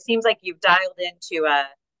think it seems like you've dialed into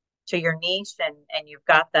to your niche, and you've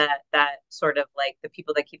got that sort of like the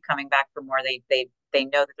people that keep coming back for more. They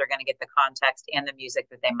know that they're going to get the context and the music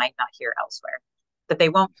that they might not hear elsewhere, that they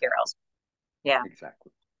won't hear elsewhere. Yeah,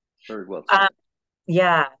 exactly. Very well said.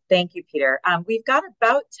 Yeah, thank you, Peter. We've got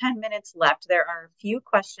about 10 minutes left. There are a few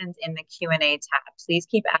questions in the Q&A tab. Please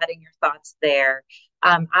keep adding your thoughts there.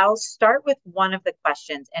 I'll start with one of the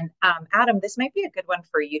questions. And Adam, this might be a good one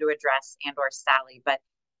for you to address, and or Sally, but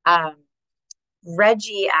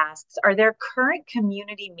Reggie asks, are there current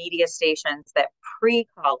community media stations that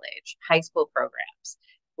pre-college high school programs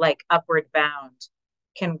like Upward Bound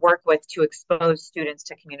can work with to expose students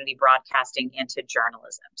to community broadcasting and to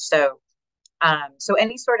journalism? So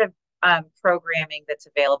any sort of programming that's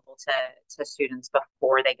available to students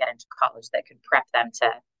before they get into college that could prep them to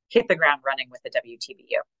hit the ground running with the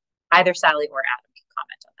WTBU. Either Sally or Adam can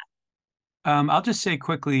comment on that. I'll just say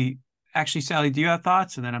quickly, actually, Sally, do you have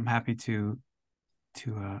thoughts? And then I'm happy to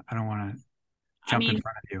I don't want to jump in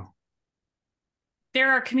front of you.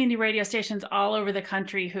 There are community radio stations all over the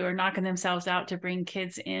country who are knocking themselves out to bring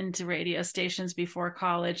kids into radio stations before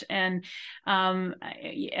college. And at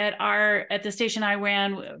the station I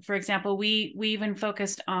ran, for example, we even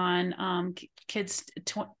focused on kids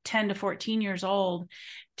 10 to 14 years old,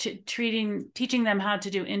 teaching them how to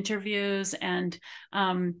do interviews and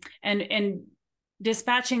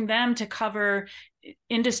dispatching them to cover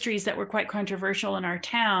industries that were quite controversial in our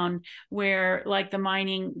town, where like the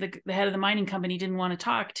head of the mining company didn't want to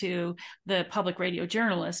talk to the public radio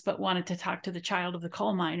journalist, but wanted to talk to the child of the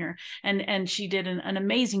coal miner. And she did an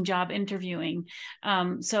amazing job interviewing.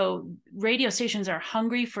 So radio stations are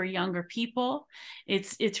hungry for younger people.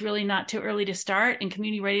 It's really not too early to start. In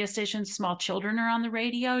community radio stations, small children are on the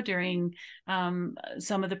radio during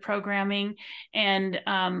some of the programming. And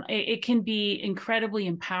it can be incredibly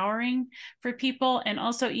empowering for people. And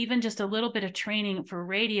also even just a little bit of training for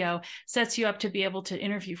radio sets you up to be able to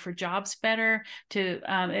interview for jobs better.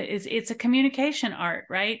 It's a communication art,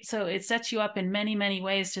 right? So it sets you up in many, many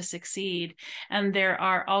ways to succeed. And there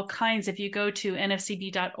are all kinds. If you go to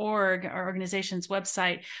nfcb.org, our organization's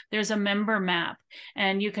website, there's a member map,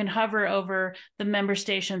 and you can hover over the member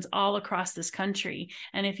stations all across this country.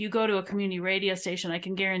 And if you go to a community radio station, I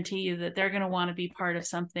can guarantee you that they're going to want to be part of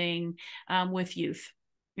something with youth.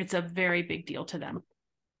 It's a very big deal to them.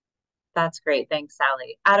 That's great. Thanks,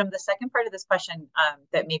 Sally. Adam, the second part of this question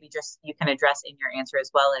that maybe just you can address in your answer as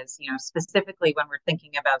well is, specifically when we're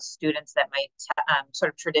thinking about students that might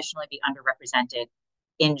sort of traditionally be underrepresented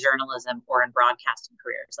in journalism or in broadcasting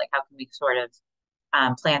careers? Like, how can we sort of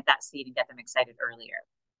plant that seed and get them excited earlier?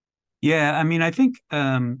 Yeah, I mean, I think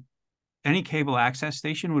any cable access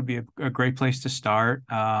station would be a great place to start.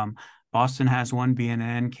 Boston has one,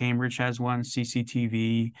 BNN, Cambridge has one,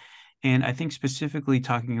 CCTV. And I think specifically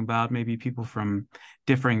talking about maybe people from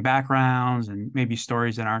differing backgrounds and maybe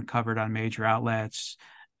stories that aren't covered on major outlets.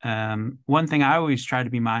 One thing I always try to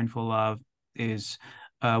be mindful of is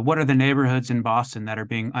what are the neighborhoods in Boston that are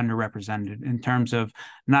being underrepresented in terms of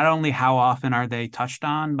not only how often are they touched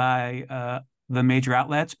on by the major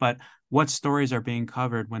outlets, but what stories are being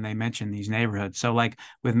covered when they mention these neighborhoods. So like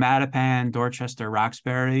with Mattapan, Dorchester,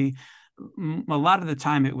 Roxbury, a lot of the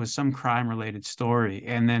time it was some crime related story,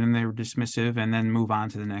 and then they were dismissive and then move on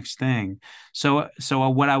to the next thing. So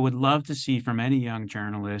what I would love to see from any young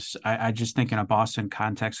journalists, I just think in a Boston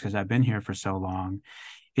context, because I've been here for so long,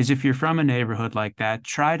 is if you're from a neighborhood like that,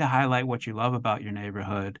 try to highlight what you love about your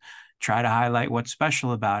neighborhood. Try to highlight what's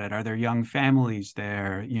special about it. Are there young families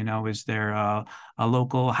there? You know, is there a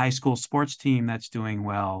local high school sports team that's doing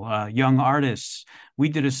well? Young artists. We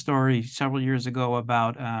did a story several years ago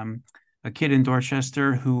about a kid in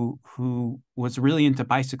Dorchester who was really into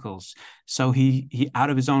bicycles. So he out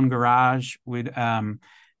of his own garage would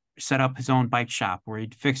set up his own bike shop where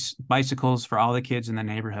he'd fix bicycles for all the kids in the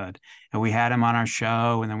neighborhood. And we had him on our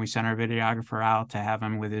show, and then we sent our videographer out to have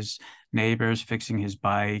him with his neighbors fixing his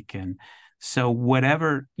bike. And so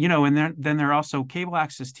whatever, you know, and then there are also cable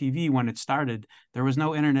access TV. When it started, there was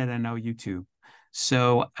no internet and no YouTube.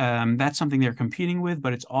 So that's something they're competing with,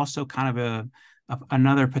 but it's also kind of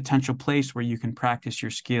another potential place where you can practice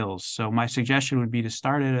your skills. So my suggestion would be to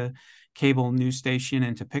start at a cable news station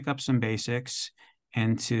and to pick up some basics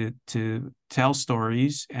and to tell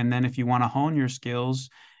stories. And then if you want to hone your skills,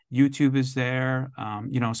 YouTube is there,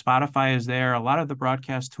 you know, Spotify is there. A lot of the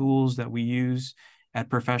broadcast tools that we use at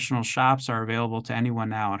professional shops are available to anyone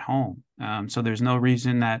now at home. So there's no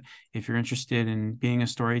reason that if you're interested in being a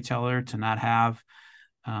storyteller to not have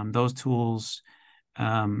those tools.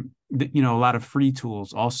 You know, a lot of free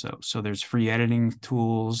tools also. So there's free editing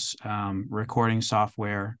tools, recording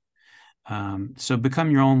software. So become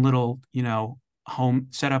your own little, you know, home,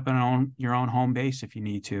 set up your own home base if you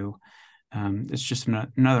need to. It's just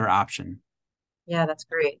another option. Yeah, that's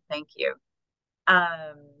great. Thank you.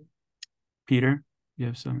 Peter, you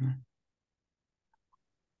have something?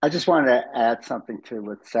 I just wanted to add something to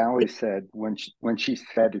what Sally said when she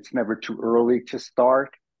said it's never too early to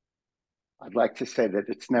start. I'd like to say that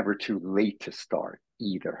it's never too late to start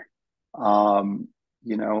either.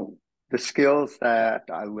 You know, the skills that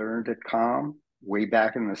I learned at Com way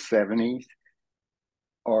back in the 70s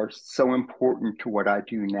are so important to what I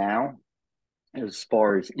do now as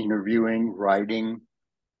far as interviewing, writing,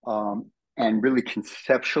 and really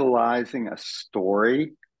conceptualizing a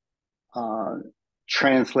story,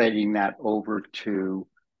 translating that over to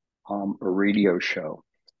a radio show.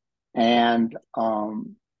 And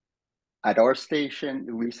at our station,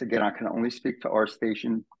 at least again, I can only speak to our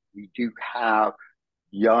station, we do have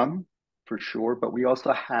young for sure, but we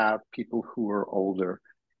also have people who are older,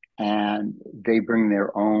 and they bring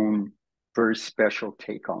their own very special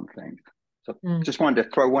take on things. So just wanted to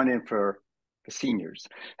throw one in for the seniors.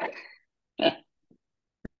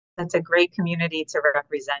 That's a great community to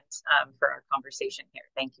represent for our conversation here.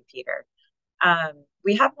 Thank you, Peter.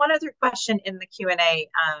 We have one other question in the Q&A,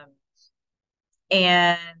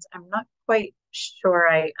 and I'm not quite sure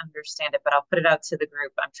I understand it, but I'll put it out to the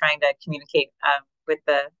group. I'm trying to communicate with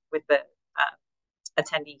the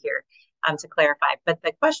attendee here to clarify. But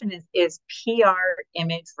the question is PR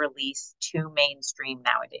image release too mainstream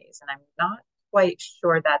nowadays? And I'm not quite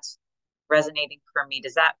sure that's resonating for me.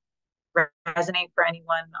 Does that resonate for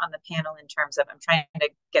anyone on the panel in terms of, I'm trying to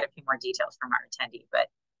get a few more details from our attendee, but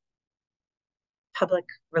public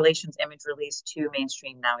relations image release too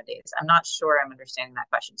mainstream nowadays? I'm not sure I'm understanding that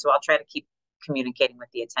question. So I'll try to keep communicating with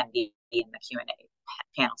the attendee in the Q&A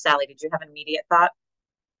panel. Sally, did you have an immediate thought?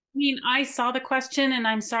 I mean, I saw the question and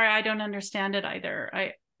I'm sorry, I don't understand it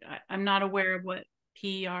either. I'm not aware of what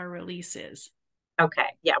PR release is. Okay,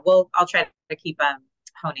 yeah, well, I'll try to keep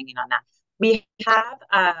honing in on that. We have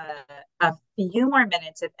a few more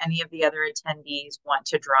minutes if any of the other attendees want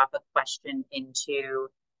to drop a question into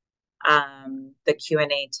the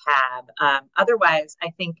Q&A tab. Otherwise, I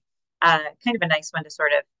think kind of a nice one to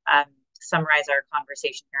sort of summarize our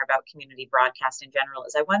conversation here about community broadcast in general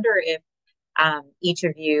is I wonder if each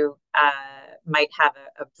of you might have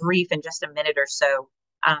a brief in just a minute or so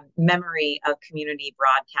memory of community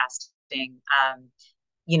broadcasting,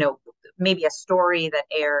 you know, maybe a story that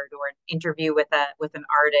aired or an interview with an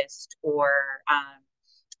artist or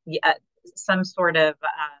some sort of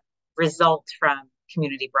result from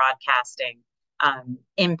community broadcasting,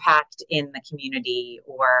 impact in the community,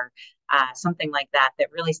 or something like that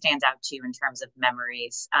that really stands out to you in terms of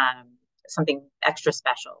memories, something extra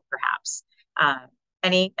special, perhaps.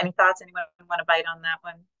 Any thoughts? Anyone want to bite on that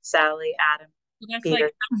one? Sally, Adam, that's Peter?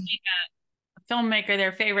 Like a filmmaker,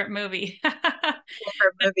 their favorite movie.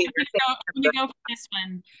 Favorite movie. I'm gonna go for this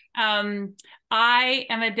one. I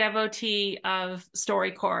am a devotee of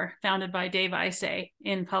StoryCorps, founded by Dave Isay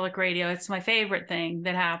in public radio. It's my favorite thing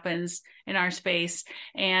that happens in our space.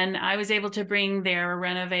 And I was able to bring their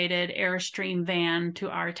renovated Airstream van to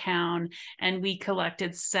our town, and we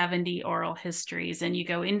collected 70 oral histories. And you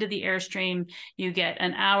go into the Airstream, you get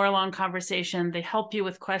an hour-long conversation. They help you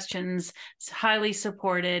with questions. It's highly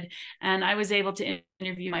supported. And I was able to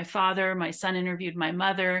interview my father, my son interviewed my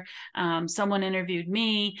mother, someone interviewed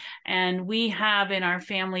me, and we have in our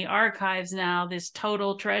family archives now this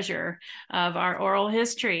total treasure of our oral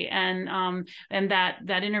history. And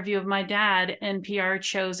that interview of my dad, NPR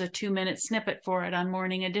chose a 2-minute snippet for it on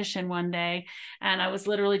Morning Edition one day, and I was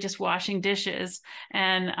literally just washing dishes,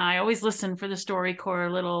 and I always listen for the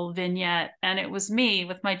StoryCorps little vignette, and it was me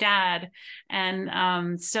with my dad.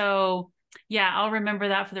 And so yeah, I'll remember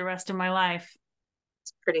that for the rest of my life.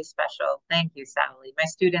 It's pretty special. Thank you, Sally. My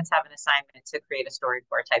students have an assignment to create a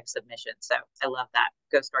StoryCorps type submission, so I love that.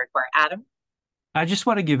 Go StoryCorps. Adam? I just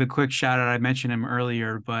want to give a quick shout out. I mentioned him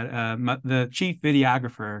earlier, but the chief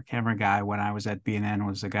videographer, camera guy, when I was at BNN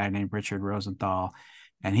was a guy named Richard Rosenthal,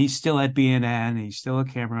 and he's still at BNN. He's still a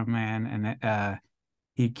cameraman, and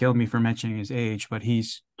he killed me for mentioning his age, but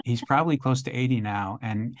he's probably close to 80 now,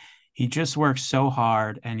 and he just works so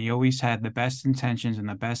hard, and he always had the best intentions and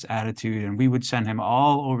the best attitude. And we would send him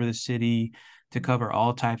all over the city to cover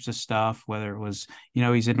all types of stuff, whether it was,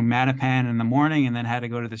 he's in Mattapan in the morning and then had to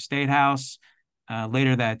go to the State House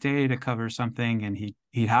later that day to cover something. And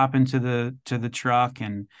he'd hop into the truck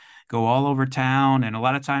and go all over town. And a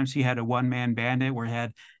lot of times he had a one-man bandit where he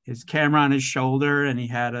had his camera on his shoulder and he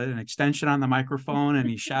had an extension on the microphone and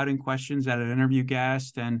he's shouting questions at an interview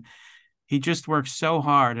guest. And he just works so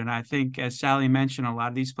hard. And I think, as Sally mentioned, a lot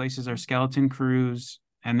of these places are skeleton crews,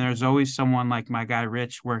 and there's always someone like my guy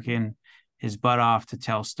Rich working his butt off to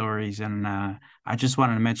tell stories. And I just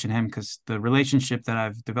wanted to mention him because the relationship that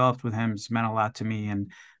I've developed with him has meant a lot to me. And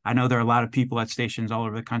I know there are a lot of people at stations all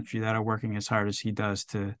over the country that are working as hard as he does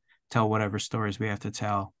to tell whatever stories we have to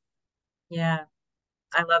tell. Yeah,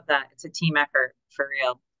 I love that. It's a team effort for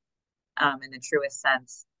real, in the truest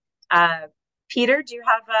sense. Peter, do you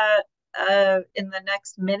have in the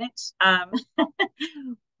next minute,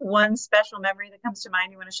 one special memory that comes to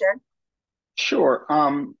mind you want to share? Sure.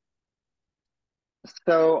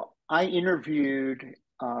 So I interviewed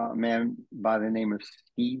a man by the name of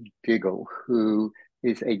Steve Diggle, who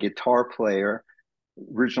is a guitar player,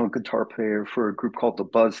 original guitar player for a group called the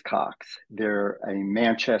Buzzcocks. They're a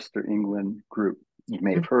Manchester, England group. You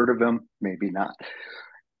may have heard of them, maybe not.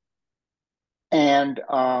 And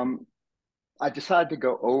I decided to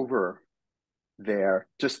go over there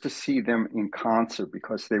just to see them in concert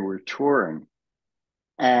because they were touring.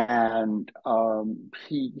 And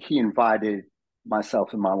he invited myself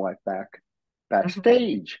and my wife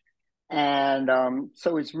backstage. And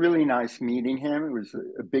so it's really nice meeting him. It was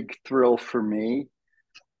a big thrill for me.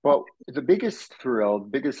 But the biggest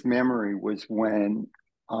memory was when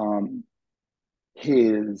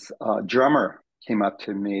his drummer came up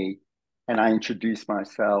to me and I introduced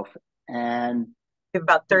myself. And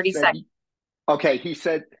about 30 seconds. Okay, he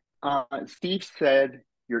said, Steve said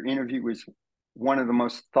your interview was one of the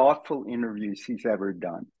most thoughtful interviews he's ever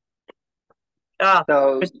done.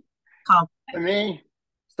 So to me,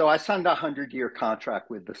 I signed a 100-year contract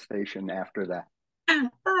with the station after that.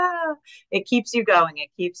 It keeps you going. It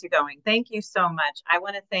keeps you going. Thank you so much. I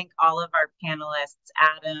want to thank all of our panelists,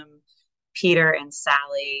 Adam, Peter, and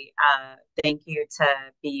Sally. Thank you to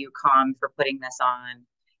BU-Com for putting this on.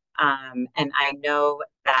 And I know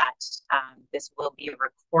that this will be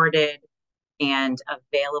recorded and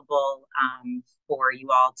available for you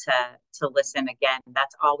all to listen again.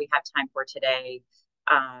 That's all we have time for today.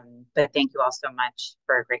 But thank you all so much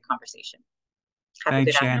for a great conversation.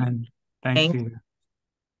 Thanks, Shannon. Thanks, Peter.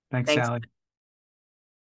 Thanks, Sally.